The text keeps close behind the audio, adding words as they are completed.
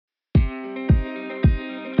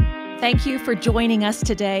Thank you for joining us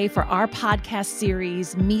today for our podcast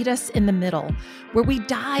series, Meet Us in the Middle, where we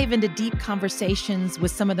dive into deep conversations with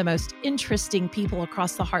some of the most interesting people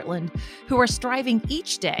across the Heartland who are striving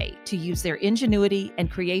each day to use their ingenuity and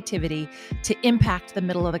creativity to impact the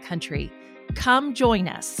middle of the country. Come join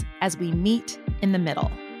us as we meet in the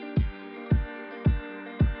middle.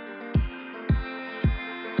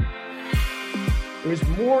 There was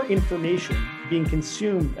more information being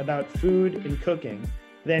consumed about food and cooking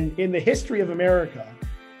than in the history of America,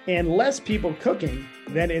 and less people cooking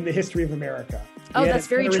than in the history of America. Oh, that's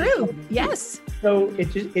very true. Yes. So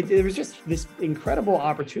it was just this incredible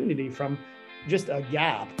opportunity from just a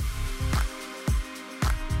gap.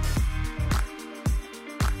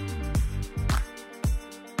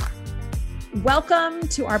 Welcome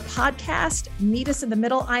to our podcast, Meet Us in the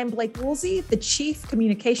Middle. I am Blake Woolsey, the Chief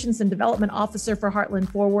Communications and Development Officer for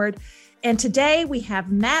Heartland Forward. And today we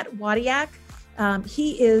have Matt Wadiak.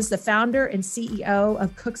 He is the founder and CEO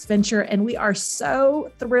of Cook's Venture, and we are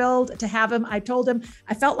so thrilled to have him. I told him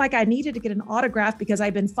I felt like I needed to get an autograph because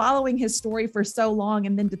I've been following his story for so long,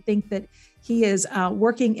 and then to think that he is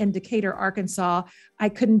working in Decatur, Arkansas, I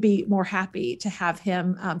couldn't be more happy to have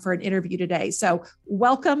him for an interview today. So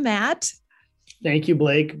welcome, Matt. Thank you,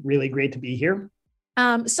 Blake. Really great to be here.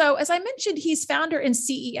 So as I mentioned, he's founder and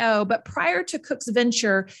CEO, but prior to Cook's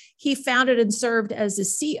Venture, he founded and served as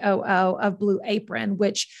the COO of Blue Apron,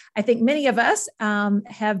 which I think many of us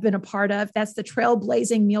have been a part of. That's the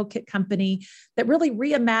trailblazing meal kit company that really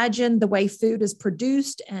reimagined the way food is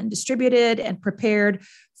produced and distributed and prepared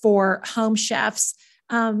for home chefs.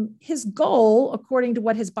 His goal, according to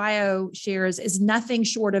what his bio shares, is nothing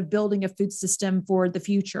short of building a food system for the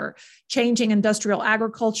future, changing industrial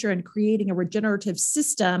agriculture and creating a regenerative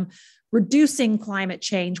system, reducing climate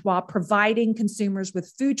change while providing consumers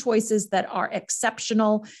with food choices that are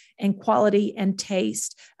exceptional in quality and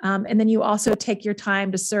taste. And then you also take your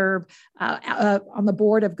time to serve on the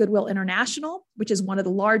board of Goodwill International, which is one of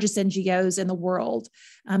the largest NGOs in the world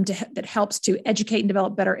that helps to educate and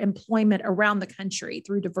develop better employment around the country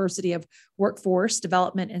through diversity of workforce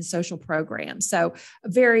development and social programs. So a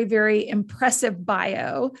very, very impressive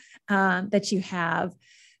bio that you have.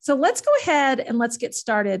 So let's go ahead and let's get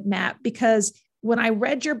started, Matt, because when I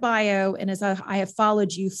read your bio and as I have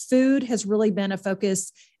followed you, food has really been a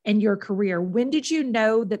focus in your career. When did you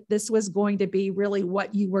know that this was going to be really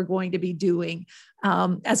what you were going to be doing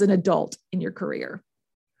as an adult in your career?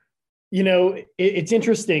 You know, it's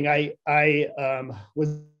interesting. I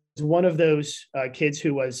was one of those kids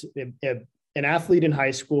who was an athlete in high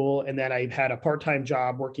school, and then I had a part-time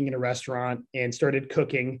job working in a restaurant and started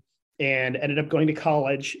cooking, and ended up going to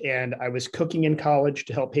college, and I was cooking in college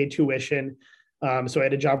to help pay tuition. So I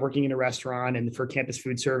had a job working in a restaurant and for campus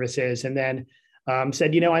food services, and then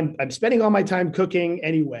said, you know, I'm spending all my time cooking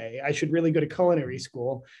anyway. I should really go to culinary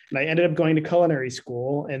school. And I ended up going to culinary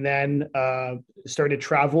school, and then started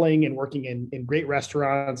traveling and working in great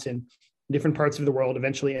restaurants in different parts of the world.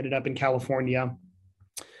 Eventually ended up in California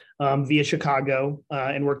via Chicago,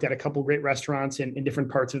 and worked at a couple great restaurants in different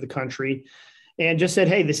parts of the country. And just said,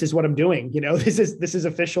 hey, this is what I'm doing. You know, this is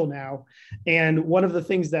official now. And one of the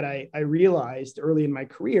things that I realized early in my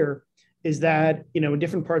career is that, you know, in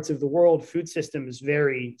different parts of the world, food systems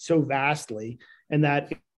vary so vastly, and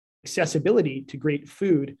that accessibility to great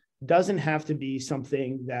food doesn't have to be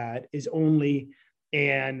something that is only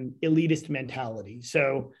an elitist mentality.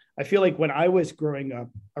 So I feel like when I was growing up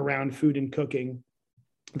around food and cooking,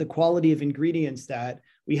 the quality of ingredients that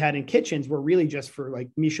we had in kitchens were really just for like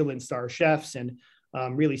Michelin star chefs and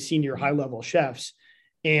really senior high level chefs.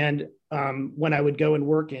 And when I would go and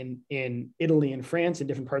work in Italy and France and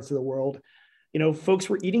different parts of the world, you know, folks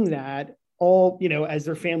were eating that all, you know, as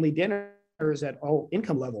their family dinners at all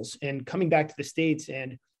income levels, and coming back to the States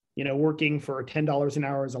and, you know, working for $10 an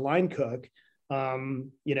hour as a line cook,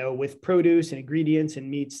 you know, with produce and ingredients and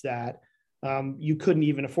meats that you couldn't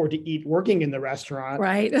even afford to eat working in the restaurant.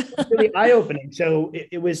 Right. It's really eye-opening. So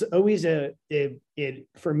it was always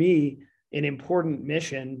for me, an important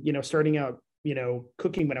mission, you know, starting out, you know,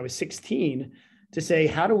 cooking when I was 16, to say,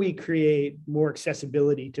 how do we create more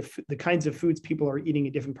accessibility to the kinds of foods people are eating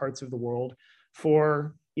in different parts of the world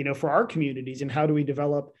for, you know, for our communities, and how do we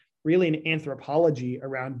develop really an anthropology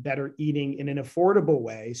around better eating in an affordable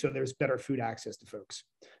way, so there's better food access to folks.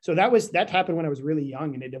 So that happened when I was really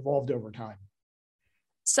young, and it evolved over time.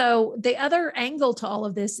 So the other angle to all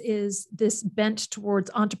of this is this bent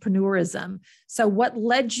towards entrepreneurism. So what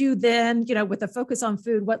led you then, you know, with a focus on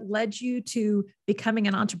food, what led you to becoming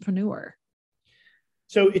an entrepreneur?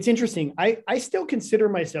 So it's interesting. I still consider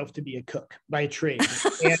myself to be a cook by trade.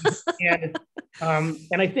 And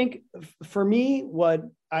I think for me, what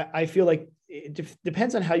I feel like it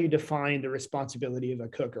depends on how you define the responsibility of a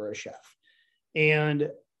cook or a chef. And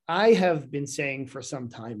I have been saying for some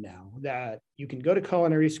time now that you can go to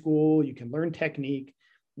culinary school, you can learn technique,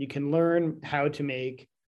 you can learn how to make,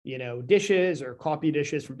 dishes or copy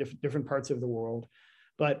dishes from different parts of the world.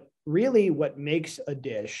 But really what makes a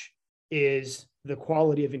dish is the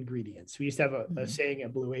quality of ingredients. We used to have a saying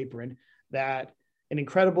at Blue Apron that an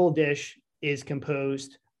incredible dish is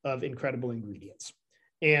composed of incredible ingredients.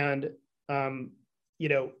 And,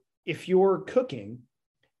 if you're cooking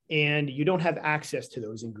and you don't have access to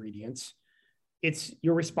those ingredients, it's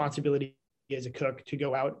your responsibility as a cook to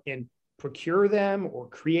go out and procure them or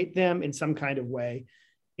create them in some kind of way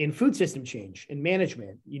in food system change and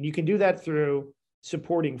management. You can do that through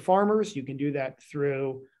supporting farmers. You can do that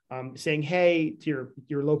through saying, hey, to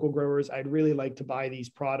your local growers, I'd really like to buy these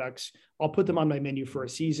products. I'll put them on my menu for a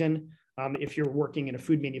season. If you're working in a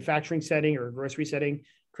food manufacturing setting or a grocery setting,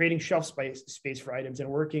 creating shelf space for items and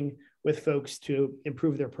working with folks to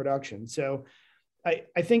improve their production. So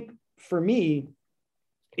I think for me,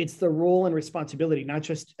 it's the role and responsibility, not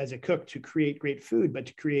just as a cook to create great food, but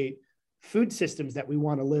to create food systems that we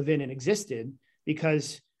want to live in and exist in,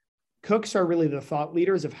 because cooks are really the thought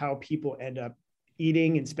leaders of how people end up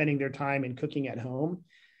eating and spending their time and cooking at home.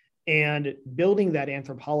 And building that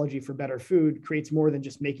anthropology for better food creates more than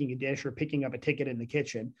just making a dish or picking up a ticket in the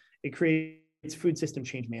kitchen. It creates food system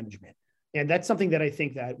change management. And that's something that I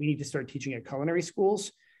think that we need to start teaching at culinary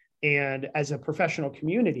schools. And as a professional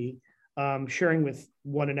community, sharing with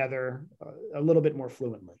one another a little bit more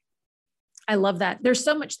fluently. I love that. There's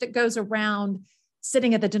so much that goes around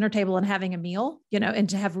sitting at the dinner table and having a meal, and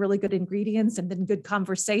to have really good ingredients and then good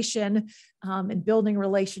conversation and building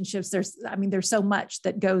relationships. There's so much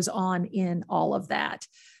that goes on in all of that,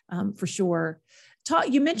 for sure.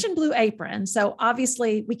 You mentioned Blue Apron. So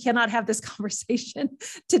obviously we cannot have this conversation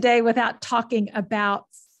today without talking about,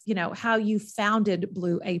 how you founded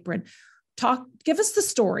Blue Apron. Give us the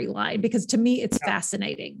storyline, because to me, it's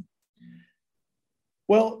fascinating.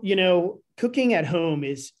 Well, cooking at home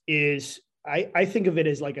is I think of it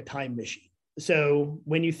as like a time machine. So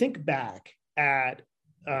when you think back at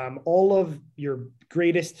all of your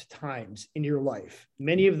greatest times in your life,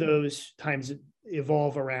 many of those times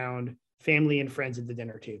evolve around family and friends at the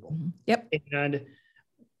dinner table. Yep. And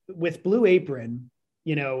with Blue Apron,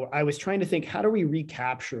 I was trying to think, how do we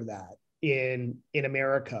recapture that in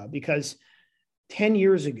America? Because 10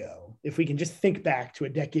 years ago, if we can just think back to a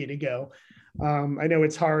decade ago, I know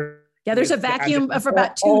it's hard. Yeah, there's a vacuum of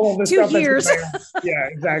about two years. Yeah,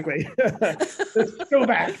 exactly. Let's go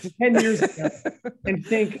back to 10 years ago and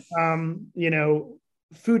think,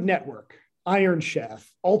 Food Network, Iron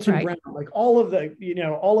Chef, Alton Brown, like all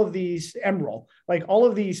of these Emerald, like all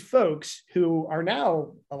of these folks who are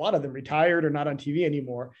now, a lot of them retired or not on TV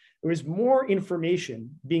anymore. There was more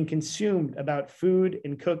information being consumed about food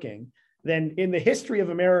and cooking than in the history of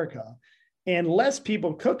America, and less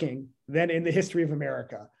people cooking than in the history of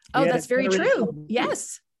America. Oh, that's very true.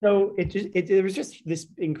 Yes. So it was just this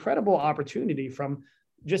incredible opportunity from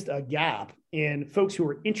just a gap in folks who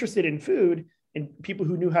were interested in food and people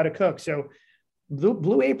who knew how to cook. So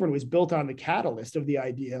Blue Apron was built on the catalyst of the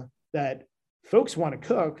idea that folks want to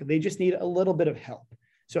cook, they just need a little bit of help.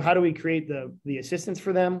 So how do we create the assistance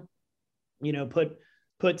for them?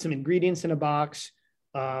 Put some ingredients in a box,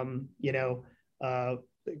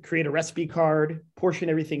 create a recipe card, portion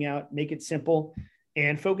everything out, make it simple,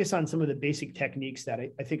 and focus on some of the basic techniques that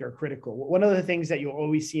I think are critical. One of the things that you'll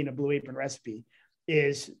always see in a Blue Apron recipe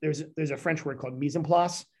is there's a French word called mise en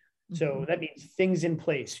place. So that means things in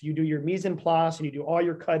place. You do your mise en place and you do all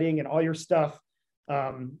your cutting and all your stuff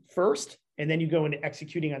first, and then you go into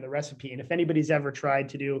executing on the recipe. And if anybody's ever tried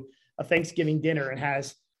to do a Thanksgiving dinner and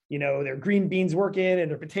has, their green beans working and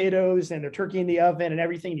their potatoes and their turkey in the oven and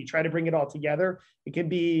everything, and you try to bring it all together, it can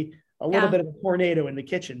be a little bit of a tornado in the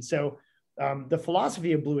kitchen. So the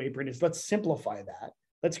philosophy of Blue Apron is, let's simplify that.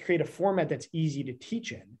 Let's create a format that's easy to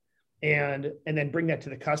teach in, and then bring that to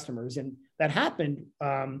the customers. And that happened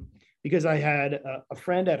because I had a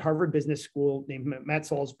friend at Harvard Business School named Matt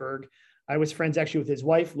Salzberg. I was friends actually with his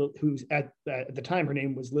wife, who's at the time, her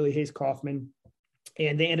name was Lily Hayes Kaufman,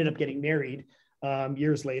 and they ended up getting married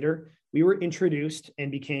years later. We were introduced and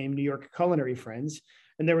became New York culinary friends.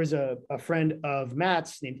 And there was a friend of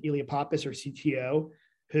Matt's named Ilya Pappas, or CTO,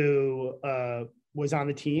 who was on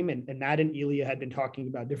the team. And Matt and Ilya had been talking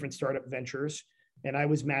about different startup ventures. And I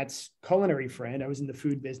was Matt's culinary friend. I was in the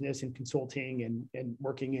food business and consulting and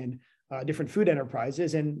working in different food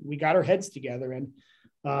enterprises. And we got our heads together. And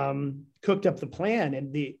cooked up the plan.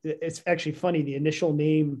 And it's actually funny, the initial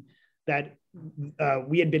name that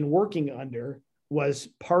we had been working under was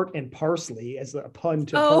Part and Parsley, as a pun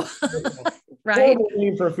to right. Horrible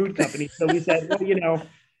name for a food company. So we said, well,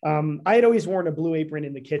 I had always worn a blue apron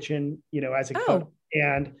in the kitchen, as a cook.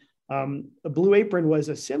 And a blue apron was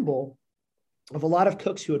a symbol of a lot of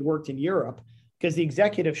cooks who had worked in Europe, because the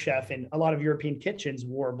executive chef in a lot of European kitchens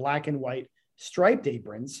wore black and white striped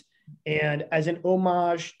aprons. And as an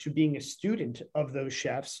homage to being a student of those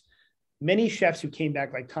chefs, many chefs who came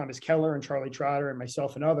back, like Thomas Keller and Charlie Trotter and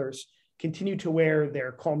myself and others, continue to wear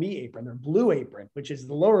their call me apron, their blue apron, which is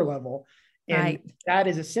the lower level. And that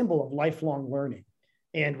is a symbol of lifelong learning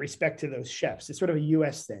and respect to those chefs. It's sort of a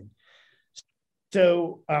US thing.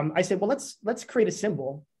 So I said, well, let's create a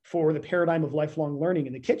symbol for the paradigm of lifelong learning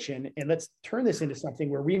in the kitchen. And let's turn this into something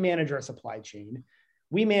where we manage our supply chain.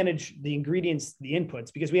 We manage the ingredients, the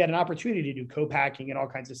inputs, because we had an opportunity to do co-packing and all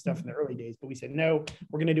kinds of stuff in the early days. But we said, no,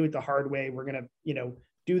 we're going to do it the hard way. We're going to,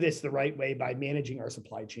 do this the right way by managing our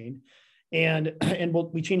supply chain. And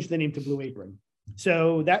we changed the name to Blue Apron.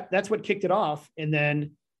 So that's what kicked it off. And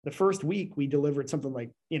then the first week we delivered something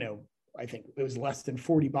like, I think it was less than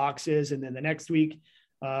 40 boxes. And then the next week,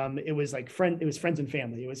 it was friends and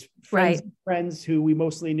family. It was friends who we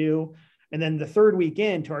mostly knew. And then the third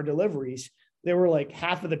weekend to our deliveries, there were like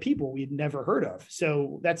half of the people we'd never heard of.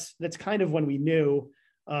 So that's kind of when we knew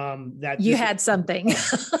that you had something.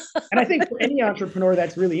 And I think for any entrepreneur,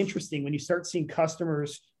 that's really interesting when you start seeing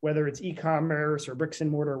customers, whether it's e-commerce or bricks and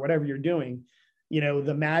mortar, or whatever you're doing,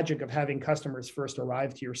 the magic of having customers first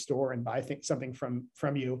arrive to your store and buy something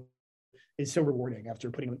from you is so rewarding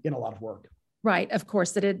after putting in a lot of work. Right. Of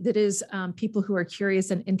course, that is people who are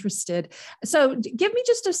curious and interested. So give me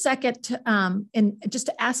just a second and just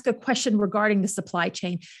to ask a question regarding the supply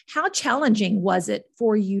chain. How challenging was it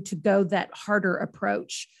for you to go that harder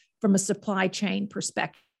approach from a supply chain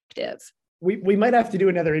perspective? We might have to do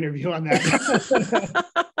another interview on that.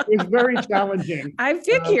 It was very challenging. I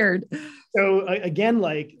figured. So again,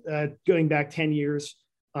 going back 10 years,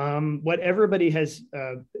 what everybody has,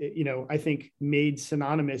 I think made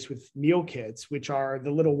synonymous with meal kits, which are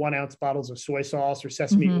the little 1 ounce bottles of soy sauce or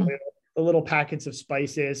sesame oil, the little packets of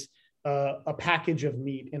spices, a package of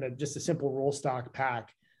meat in just a simple roll stock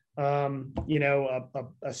pack, a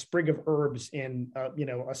sprig of herbs in,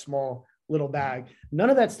 a small little bag. None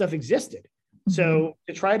of that stuff existed. So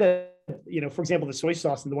to try to, for example, the soy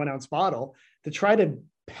sauce in the 1 ounce bottle, to try to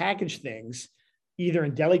package things either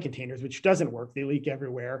in deli containers, which doesn't work, they leak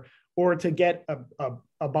everywhere, or to get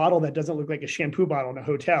a bottle that doesn't look like a shampoo bottle in a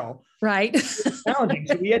hotel. Right. It's challenging.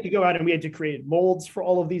 So we had to go out and we had to create molds for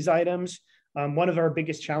all of these items. One of our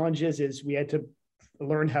biggest challenges is we had to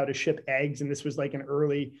learn how to ship eggs. And this was like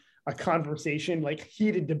a conversation, like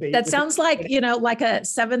heated debate. That sounds like, like a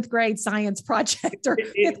 7th grade science project or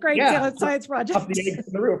 5th grade science project. Off the eggs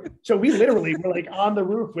on the roof. So we literally were like on the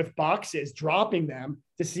roof with boxes, dropping them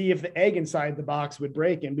to see if the egg inside the box would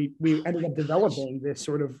break. And we ended up developing this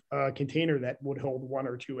sort of container that would hold 1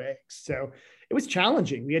 or 2 eggs. So it was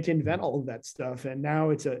challenging. We had to invent all of that stuff. And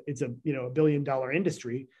now it's a $1 billion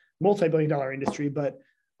industry, multi-billion dollar industry. But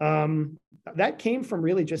that came from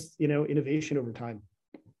really just, innovation over time.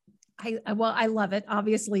 I love it.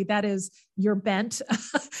 Obviously, that is your bent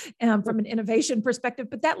from an innovation perspective.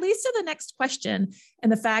 But that leads to the next question,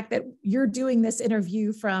 and the fact that you're doing this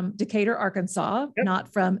interview from Decatur, Arkansas,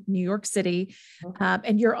 not from New York City,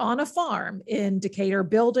 and you're on a farm in Decatur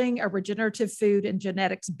building a regenerative food and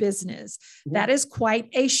genetics business. That is quite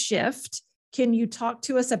a shift. Can you talk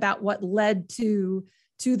to us about what led to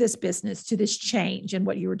this business, to this change, and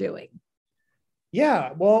what you were doing?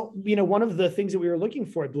 Yeah, well, one of the things that we were looking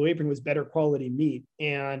for at Blue Apron was better quality meat.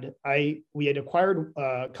 And we had acquired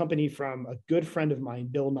a company from a good friend of mine,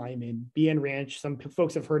 Bill Nyman, BN Ranch. Some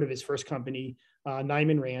folks have heard of his first company,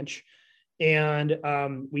 Nyman Ranch. And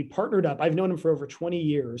we partnered up. I've known him for over 20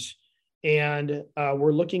 years. And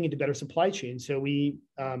we're looking into better supply chain. So we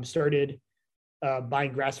started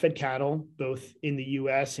buying grass-fed cattle, both in the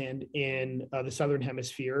US and in the Southern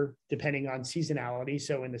Hemisphere, depending on seasonality.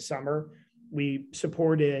 So in the summer, we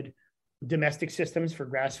supported domestic systems for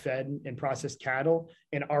grass-fed and processed cattle.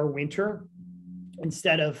 In our winter,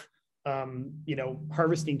 instead of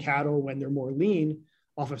harvesting cattle when they're more lean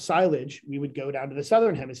off of silage, we would go down to the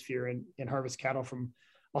Southern Hemisphere and harvest cattle from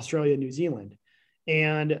Australia, New Zealand.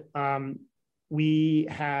 And we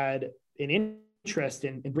had an interest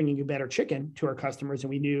in bringing a better chicken to our customers. And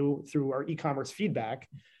we knew through our e-commerce feedback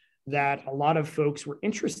that a lot of folks were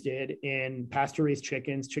interested in pasture-raised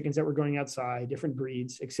chickens that were going outside, different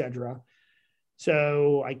breeds, et cetera.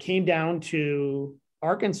 So I came down to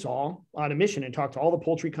Arkansas on a mission and talked to all the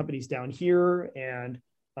poultry companies down here.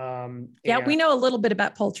 Yeah, we know a little bit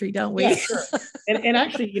about poultry, don't we? Yeah, sure. And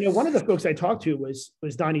actually, one of the folks I talked to was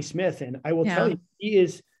Donnie Smith. And I will tell you,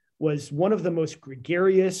 was one of the most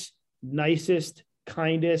gregarious, nicest,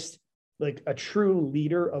 kindest, like a true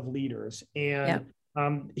leader of leaders. And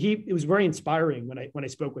it was very inspiring when I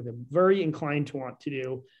spoke with him, very inclined to want to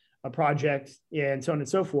do a project and so on and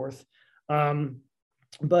so forth.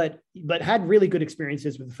 But had really good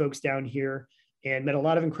experiences with the folks down here and met a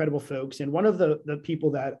lot of incredible folks. And one of the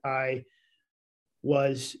people that I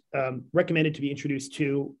was recommended to be introduced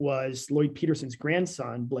to was Lloyd Peterson's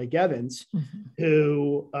grandson, Blake Evans,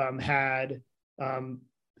 who had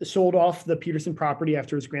sold off the Peterson property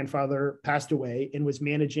after his grandfather passed away and was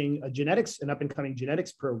managing an up-and-coming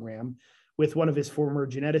genetics program with one of his former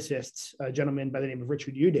geneticists, a gentleman by the name of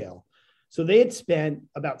Richard Udale. So they had spent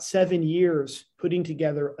about 7 years putting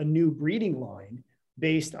together a new breeding line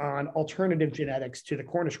based on alternative genetics to the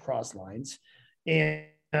Cornish cross lines. And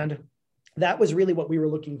that was really what we were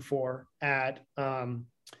looking for at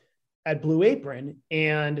Blue Apron.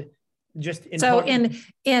 And just in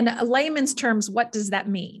layman's terms, what does that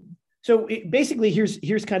mean? So basically,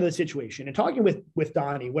 here's kind of the situation. And talking with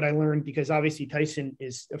Donnie, what I learned, because obviously Tyson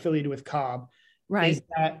is affiliated with Cobb, right?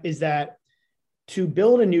 Is that to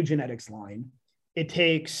build a new genetics line, it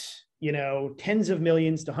takes tens of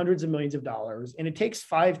millions to hundreds of millions of dollars, and it takes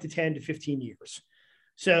 5 to 10 to 15 years.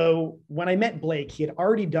 So when I met Blake, he had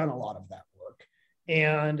already done a lot of that work,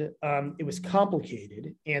 and it was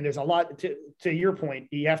complicated. And there's a lot to your point.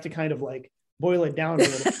 You have to kind of like boil it down a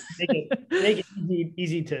little, make it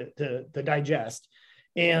easy to digest.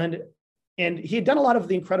 And he had done a lot of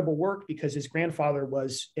the incredible work because his grandfather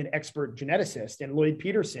was an expert geneticist, and Lloyd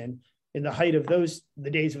Peterson, in the height of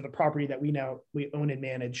the days of the property that we own and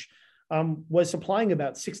manage, was supplying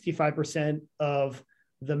about 65% of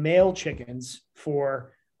the male chickens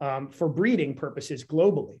for breeding purposes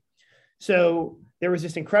globally. So there was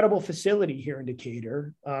this incredible facility here in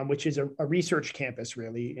Decatur, which is a research campus,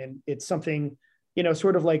 really. And it's something,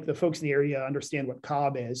 sort of like the folks in the area understand what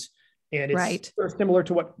Cobb is. And it's sort of similar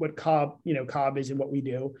to what Cobb is and what we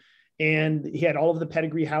do. And he had all of the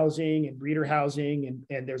pedigree housing and breeder housing.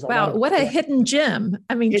 And there's a lot of, what a hidden gem.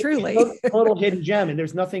 I mean, truly. Total hidden gem. And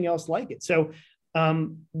there's nothing else like it. So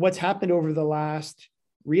what's happened over the last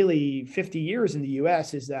really 50 years in the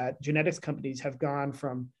US is that genetics companies have gone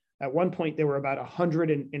from, at one point, there were about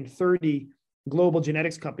 130 global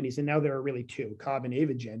genetics companies, and now there are really 2, Cobb and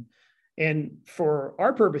Avigen. And for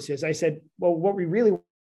our purposes, I said, well, what we really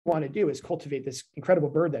want to do is cultivate this incredible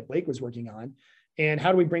bird that Blake was working on. And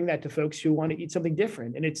how do we bring that to folks who want to eat something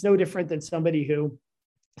different? And it's no different than somebody who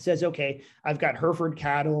says, okay, I've got Hereford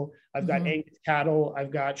cattle, I've got Angus cattle,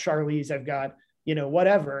 I've got Charlies, I've got,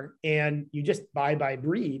 whatever. And you just buy by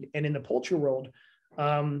breed. And in the poultry world,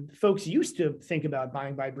 folks used to think about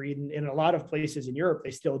buying by breed. And in a lot of places in Europe,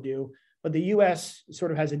 they still do. But the US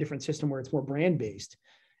sort of has a different system where it's more brand based.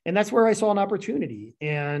 And that's where I saw an opportunity.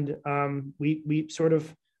 And we sort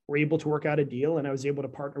of were able to work out a deal, and I was able to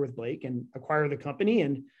partner with Blake and acquire the company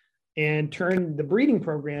and turn the breeding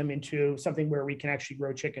program into something where we can actually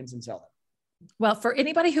grow chickens and sell them. Well, for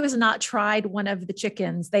anybody who has not tried one of the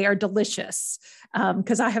chickens, they are delicious,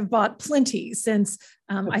 because I have bought plenty since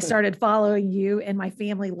I started following you, and my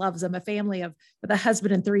family loves them, a family with a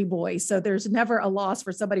husband and 3 boys. So there's never a loss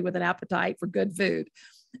for somebody with an appetite for good food.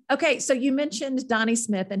 Okay, so you mentioned Donnie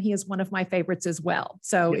Smith, and he is one of my favorites as well.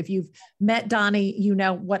 So if you've met Donnie, you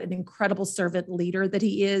know what an incredible servant leader that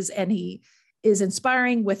he is, and he is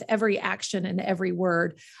inspiring with every action and every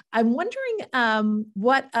word. I'm wondering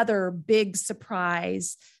what other big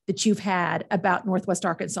surprise that you've had about Northwest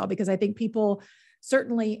Arkansas, because I think people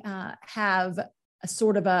certainly have a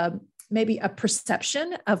sort of maybe a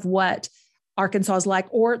perception of what Arkansas is like,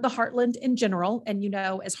 or the Heartland in general. And,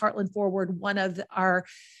 as Heartland Forward, one of our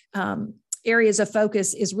areas of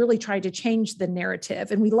focus is really trying to change the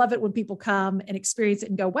narrative. And we love it when people come and experience it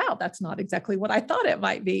and go, wow, that's not exactly what I thought it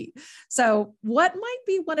might be. So what might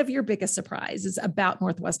be one of your biggest surprises about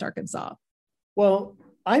Northwest Arkansas? Well,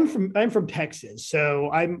 I'm from Texas,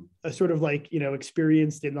 so I'm sort of like,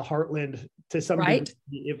 experienced in the Heartland to some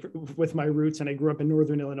degree with my roots. And I grew up in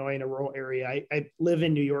Northern Illinois in a rural area. I live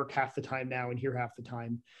in New York half the time now and here half the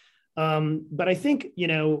time. But I think,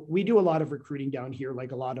 we do a lot of recruiting down here,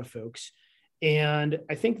 like a lot of folks. And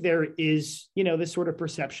I think there is, this sort of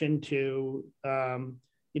perception to,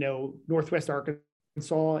 Northwest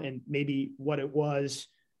Arkansas and maybe what it was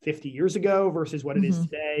 50 years ago versus what it is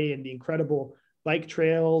today, and the incredible bike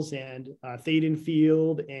trails and Thaden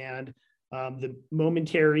Field and the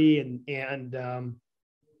momentary and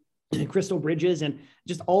crystal bridges, and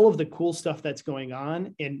just all of the cool stuff that's going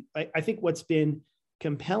on. And I think what's been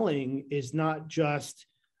compelling is not just,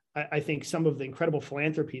 I think, some of the incredible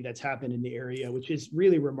philanthropy that's happened in the area, which is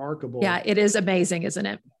really remarkable. Yeah, it is amazing, isn't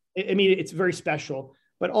it? I mean, it's very special,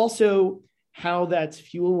 but also how that's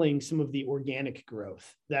fueling some of the organic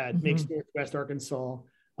growth that makes Northwest Arkansas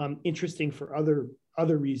interesting for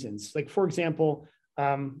other reasons. Like, for example,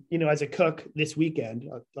 as a cook this weekend,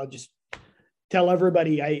 I'll just tell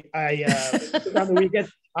everybody on the weekend,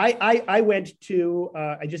 I went to,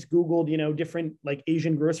 I just Googled, different like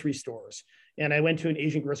Asian grocery stores. And I went to an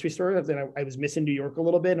Asian grocery store, and I was missing New York a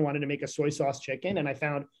little bit and wanted to make a soy sauce chicken. And I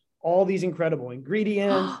found all these incredible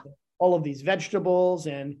ingredients, all of these vegetables.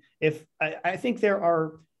 And I think there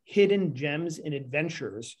are hidden gems and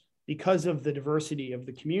adventures because of the diversity of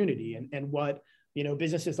the community and what,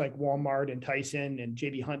 businesses like Walmart and Tyson and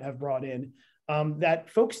JB Hunt have brought in, that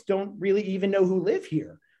folks don't really even know who live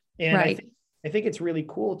here. And I think it's really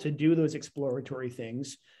cool to do those exploratory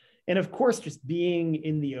things. And of course, just being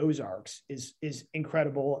in the Ozarks is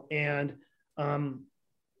incredible. And,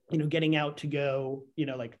 getting out to go,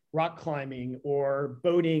 like rock climbing or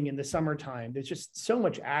boating in the summertime, there's just so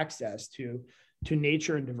much access to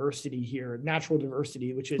nature and diversity here, natural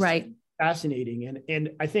diversity, which is fascinating.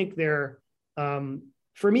 And I think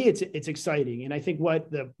for me, it's exciting. And I think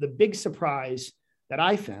what the big surprise that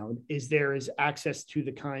I found is there is access to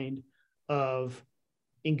the kind of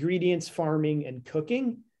ingredients, farming, and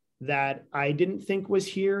cooking that I didn't think was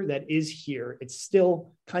here, that is here. It's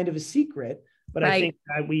still kind of a secret, but I think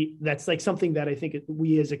that that's like something that I think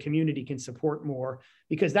we as a community can support more,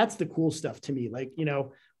 because that's the cool stuff to me. Like,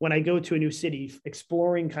 when I go to a new city,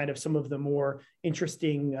 exploring kind of some of the more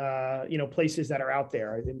interesting, places that are out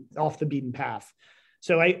there off the beaten path.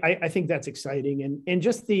 So I think that's exciting. And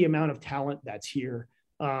just the amount of talent that's here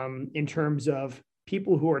in terms of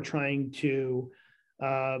people who are trying to,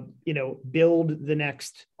 build the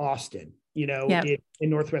next Austin, in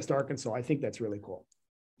Northwest Arkansas. I think that's really cool.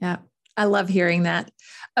 Yeah. I love hearing that.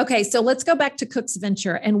 Okay. So let's go back to Cook's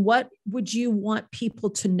Venture. And what would you want people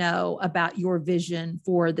to know about your vision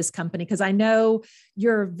for this company? Because I know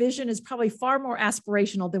your vision is probably far more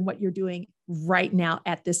aspirational than what you're doing right now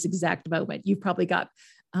at this exact moment. You've probably got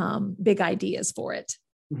big ideas for it.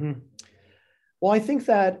 Mm-hmm. Well, I think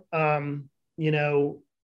that,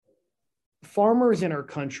 farmers in our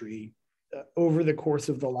country over the course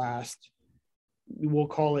of the last, we'll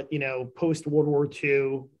call it, post World War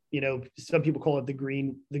II, some people call it the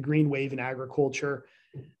green wave in agriculture,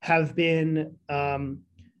 have been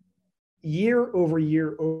year over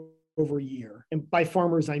year over year. And by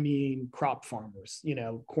farmers, I mean crop farmers,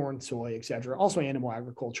 corn, soy, et cetera, also animal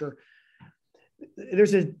agriculture.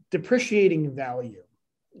 There's a depreciating value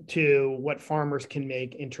to what farmers can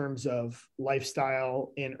make in terms of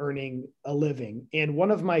lifestyle and earning a living. And one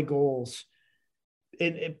of my goals,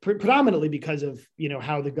 predominantly because of,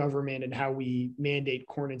 how the government and how we mandate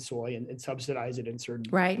corn and soy and subsidize it in certain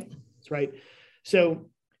right. So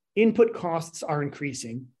input costs are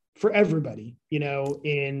increasing for everybody,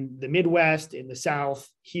 in the Midwest, in the South,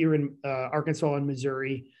 here in Arkansas and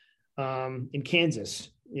Missouri, in Kansas.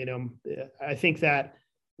 I think that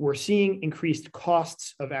we're seeing increased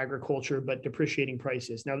costs of agriculture, but depreciating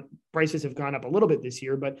prices. Now, prices have gone up a little bit this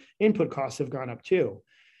year, but input costs have gone up too.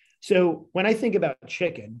 So when I think about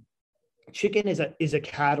chicken is a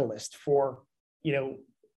catalyst for,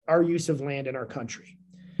 our use of land in our country.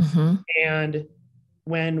 Mm-hmm. And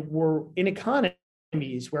when we're in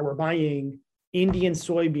economies where we're buying Indian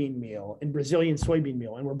soybean meal and Brazilian soybean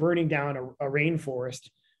meal, and we're burning down a rainforest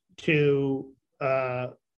to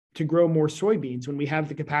grow more soybeans, when we have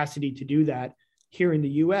the capacity to do that here in the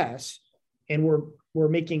US, and we're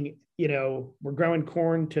making, we're growing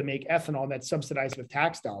corn to make ethanol that's subsidized with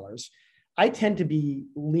tax dollars. I tend to be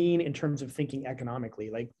lean in terms of thinking economically.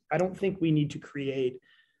 Like, I don't think we need to create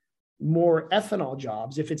more ethanol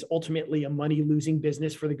jobs if it's ultimately a money losing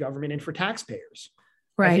business for the government and for taxpayers.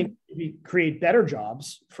 Right. I think we create better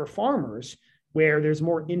jobs for farmers where there's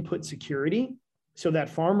more input security so that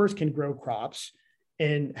farmers can grow crops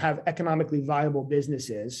and have economically viable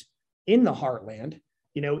businesses in the heartland,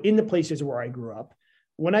 in the places where I grew up.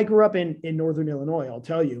 When I grew up in Northern Illinois, I'll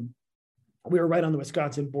tell you, we were right on the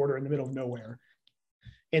Wisconsin border in the middle of nowhere.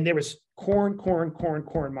 And there was corn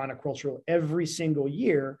monocultural every single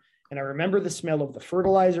year. And I remember the smell of the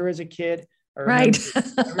fertilizer as a kid. I remember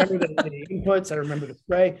the inputs. I remember the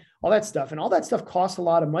spray, all that stuff. And all that stuff costs a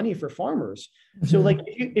lot of money for farmers. Mm-hmm. So like,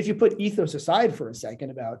 if you put ethos aside for a second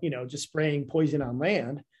about, just spraying poison on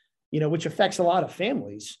land, which affects a lot of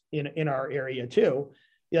families in our area too,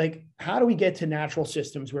 like, how do we get to natural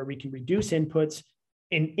systems where we can reduce inputs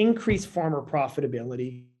and increase farmer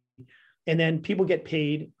profitability. And then people get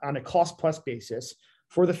paid on a cost plus basis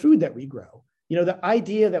for the food that we grow. The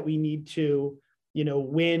idea that we need to,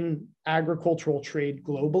 win agricultural trade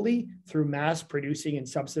globally through mass producing and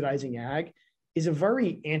subsidizing ag is a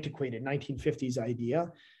very antiquated 1950s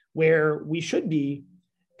idea, where we should be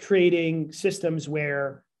creating systems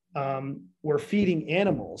where we're feeding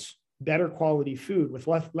animals better quality food with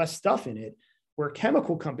less stuff in it, where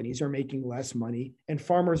chemical companies are making less money and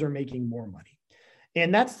farmers are making more money.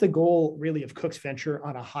 And that's the goal really of Cook's Venture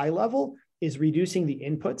on a high level, is reducing the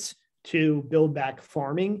inputs to build back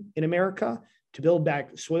farming in America, to build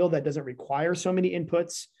back soil that doesn't require so many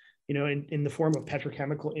inputs, in the form of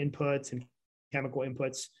petrochemical inputs and chemical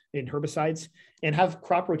inputs and herbicides, and have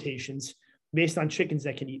crop rotations based on chickens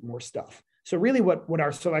that can eat more stuff. So really what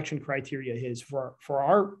our selection criteria is for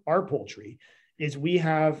our poultry is we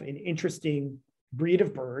have an interesting breed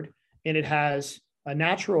of bird, and it has a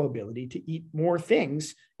natural ability to eat more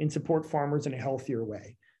things and support farmers in a healthier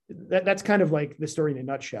way. That's kind of like the story in a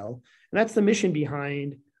nutshell. And that's the mission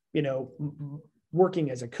behind,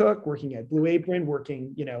 working as a cook, working at Blue Apron,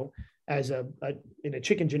 working, as in a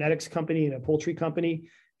chicken genetics company and a poultry company.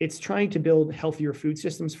 It's trying to build healthier food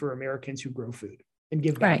systems for Americans who grow food and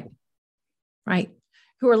give back. Right.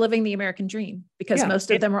 Who are living the American dream, because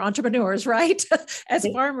most of them are entrepreneurs, right? As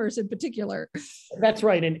farmers in particular. That's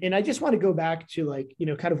right. And I just want to go back to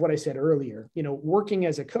kind of what I said earlier, working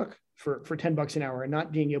as a cook for $10 an hour and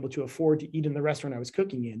not being able to afford to eat in the restaurant I was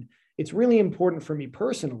cooking in. It's really important for me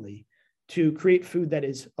personally to create food that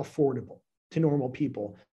is affordable to normal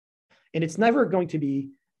people. And it's never going to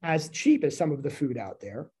be as cheap as some of the food out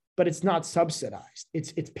there, but it's not subsidized.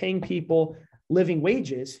 It's paying people living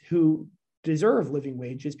wages who deserve living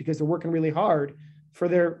wages because they're working really hard for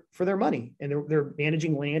their money, and they're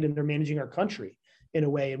managing land and they're managing our country in a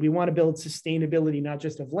way. And we want to build sustainability, not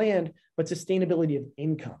just of land, but sustainability of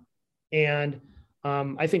income. And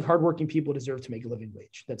I think hardworking people deserve to make a living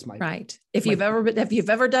wage. That's my right. If you've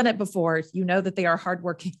ever done it before, you know that they are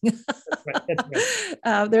hardworking. That's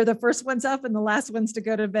right. They're the first ones up and the last ones to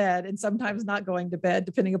go to bed, and sometimes not going to bed,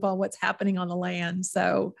 depending upon what's happening on the land.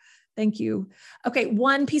 So thank you. Okay.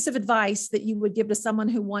 One piece of advice that you would give to someone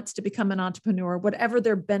who wants to become an entrepreneur, whatever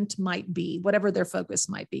their bent might be, whatever their focus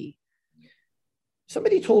might be.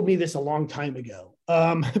 Somebody told me this a long time ago,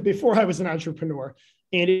 before I was an entrepreneur,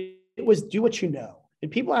 and it was do what you know. And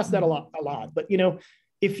people ask that a lot, but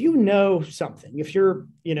if you know something, if you're,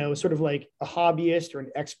 sort of like a hobbyist or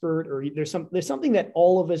an expert, or there's something that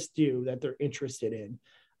all of us do that they're interested in,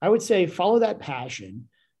 I would say follow that passion.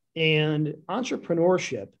 And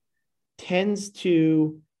entrepreneurship tends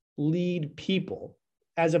to lead people,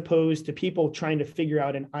 as opposed to people trying to figure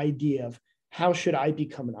out an idea of how should I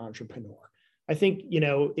become an entrepreneur. I think,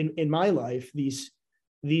 in my life, these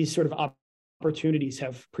sort of opportunities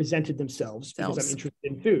have presented themselves because I'm interested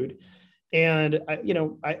in food. And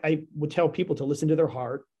I would tell people to listen to their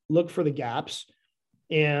heart, look for the gaps.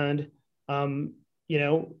 And,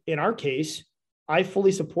 in our case, I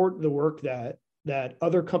fully support the work that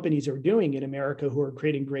other companies are doing in America who are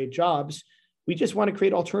creating great jobs. We just want to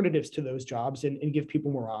create alternatives to those jobs and give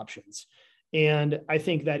people more options. And I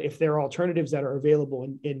think that if there are alternatives that are available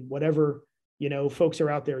in whatever, folks are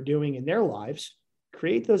out there doing in their lives,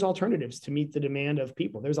 create those alternatives to meet the demand of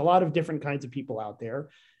people. There's a lot of different kinds of people out there,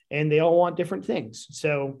 and they all want different things.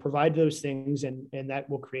 So provide those things, and that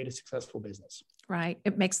will create a successful business. Right.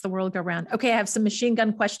 It makes the world go round. Okay. I have some machine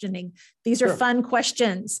gun questioning. These are fun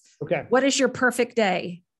questions. Okay. What is your perfect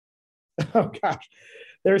day? Oh gosh,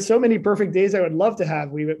 there are so many perfect days I would love to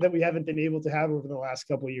have that we haven't been able to have over the last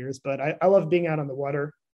couple of years, but I love being out on the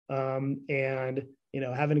water, and,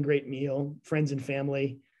 having a great meal, friends and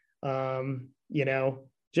family,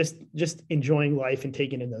 just enjoying life and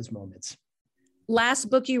taking in those moments. Last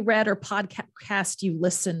book you read or podcast you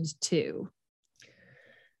listened to?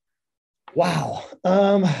 Wow.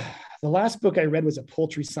 The last book I read was a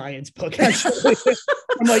poultry science book, actually.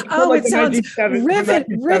 It sounds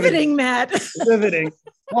riveting, Matt. Riveting.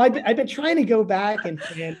 Well, I've been trying to go back and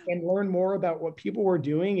learn more about what people were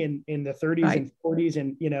doing in the 30s and 40s,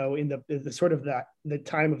 and in the sort of the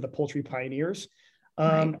time of the poultry pioneers.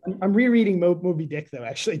 I'm rereading Moby Dick though,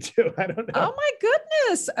 actually, too. I don't know. Oh my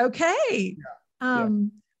goodness. Okay. Yeah.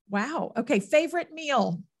 Wow. Okay. Favorite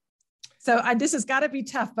meal. So this has got to be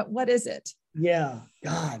tough, but what is it? Yeah.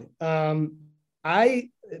 God. I,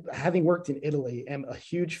 having worked in Italy, am a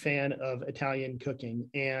huge fan of Italian cooking,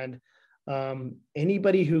 and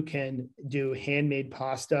anybody who can do handmade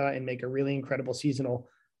pasta and make a really incredible seasonal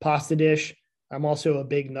pasta dish. I'm also a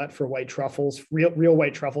big nut for white truffles, real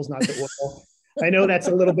white truffles, not the oil. I know that's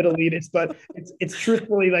a little bit elitist, but it's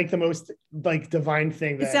truthfully like the most like divine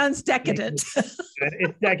thing. It sounds decadent.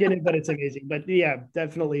 It's decadent, but it's amazing. But yeah,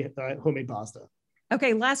 definitely homemade pasta.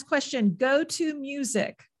 Okay, last question. Go-to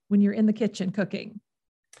music when you're in the kitchen cooking.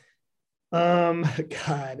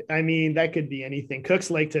 God, I mean, that could be anything. Cooks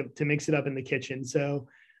like to mix it up in the kitchen. So,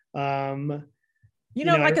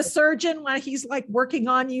 like a surgeon, when he's like working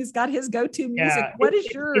on you, he's got his go-to music. Yeah, What is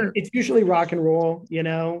your? It's usually rock and roll,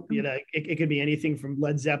 it could be anything from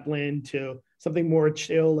Led Zeppelin to something more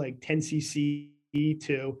chill, like 10cc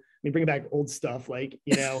bring back old stuff like,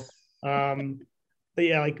 but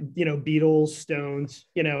yeah, like, Beatles, Stones,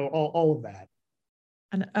 all of that.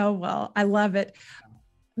 And oh, well, I love it.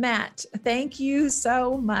 Matt, thank you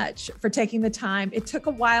so much for taking the time. It took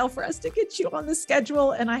a while for us to get you on the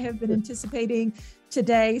schedule, and I have been anticipating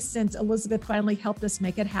today since Elizabeth finally helped us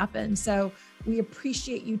make it happen. So we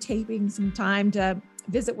appreciate you taking some time to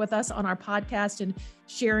visit with us on our podcast and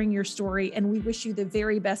sharing your story. And we wish you the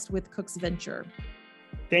very best with Cook's Venture.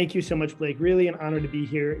 Thank you so much, Blake. Really an honor to be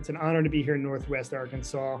here. It's an honor to be here in Northwest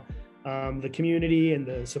Arkansas. The community and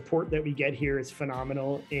the support that we get here is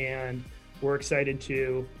phenomenal. And we're excited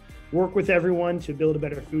to work with everyone to build a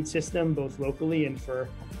better food system, both locally and for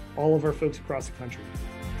all of our folks across the country.